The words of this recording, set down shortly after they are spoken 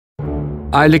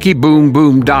"I licky boom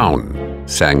boom down,"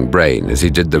 sang Brain as he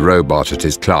did the robot at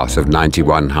his class of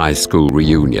 '91 high school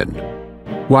reunion.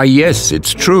 "Why, yes,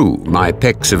 it's true. My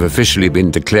pecs have officially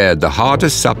been declared the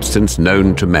hardest substance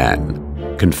known to man,"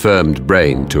 confirmed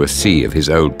Brain to a sea of his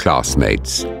old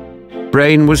classmates.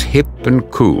 Brain was hip and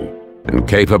cool, and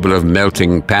capable of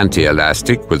melting panty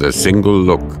elastic with a single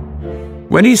look.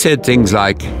 When he said things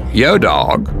like, "Yo,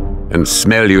 dog," and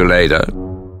 "smell you later,"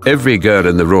 every girl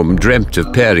in the room dreamt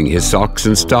of paring his socks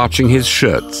and starching his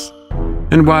shirts.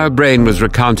 And while Brain was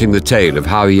recounting the tale of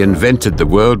how he invented the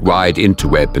worldwide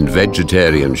interweb and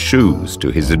vegetarian shoes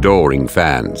to his adoring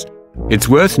fans, it's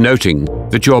worth noting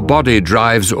that your body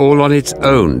drives all on its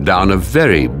own down a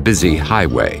very busy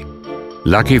highway.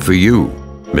 Lucky for you,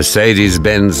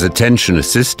 Mercedes-Benz Attention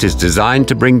Assist is designed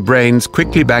to bring brains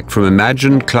quickly back from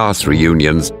imagined class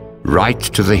reunions right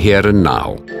to the here and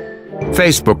now.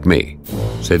 "Facebook me,"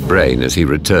 said Brain as he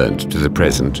returned to the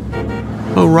present.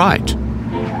 "Oh, right.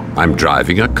 I'm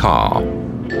driving a car."